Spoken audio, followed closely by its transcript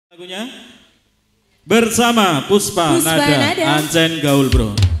lagunya bersama Puspa Nada Ancen Gaul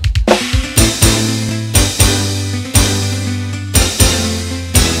Bro.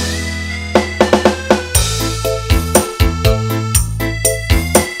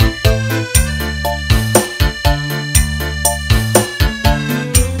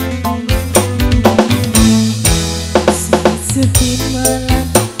 Sepi malam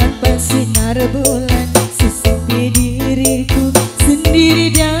tanpa sinar bulan, sesepi diriku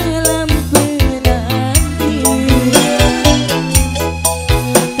sendiri dalam penantian.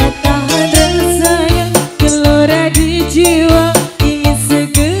 Tak tahan rasa yang gelora di jiwa, ingin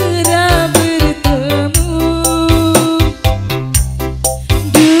segera bertemu.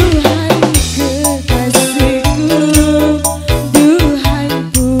 Duhai kekasihku, duhai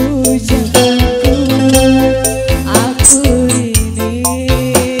pujaanku, aku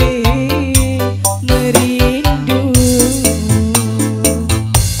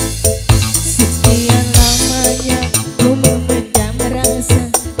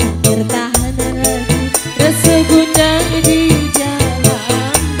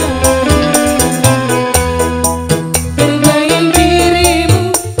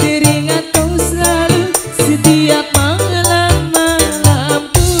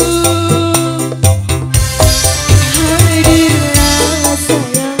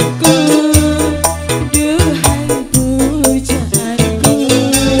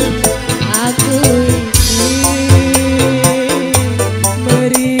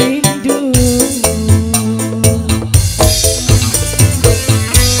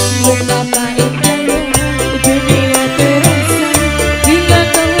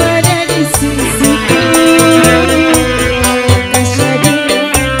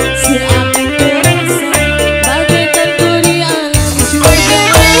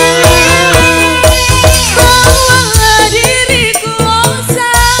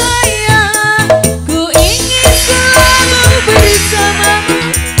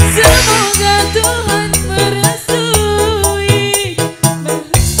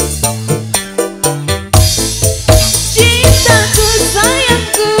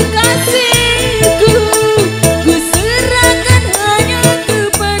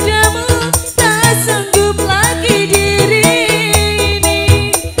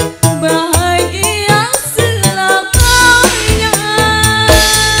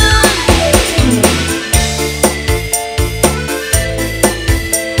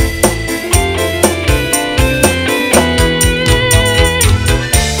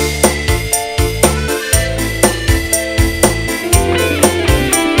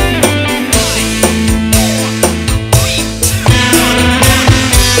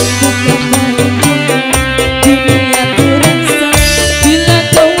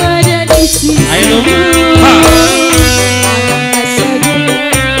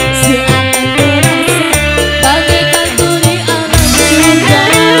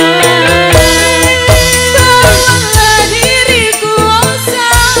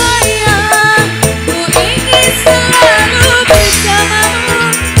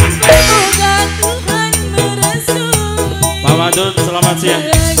selamat siang.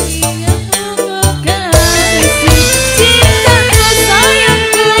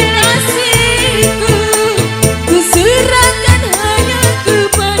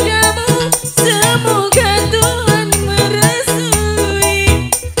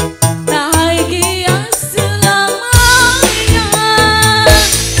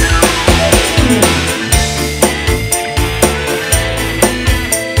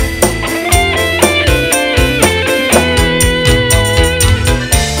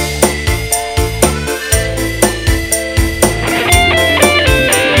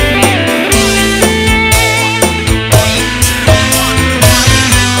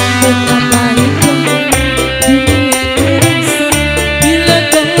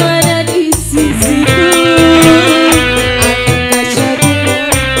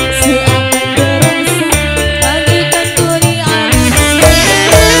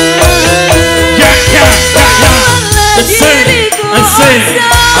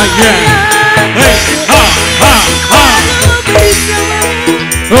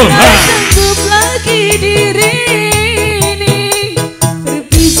 Sanggup lagi diri ini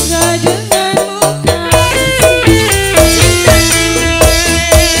berpisah denganmu kasih.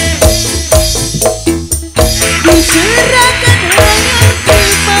 Ku serahkan hanya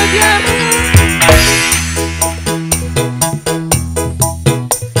kepadamu,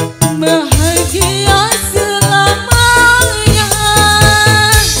 bahagia selamanya.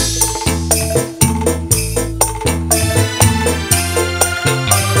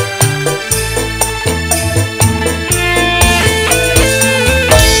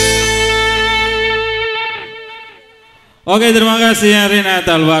 Oke, terima kasih ya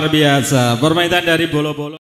Renata, luar biasa. Permainan dari bolo-bolo.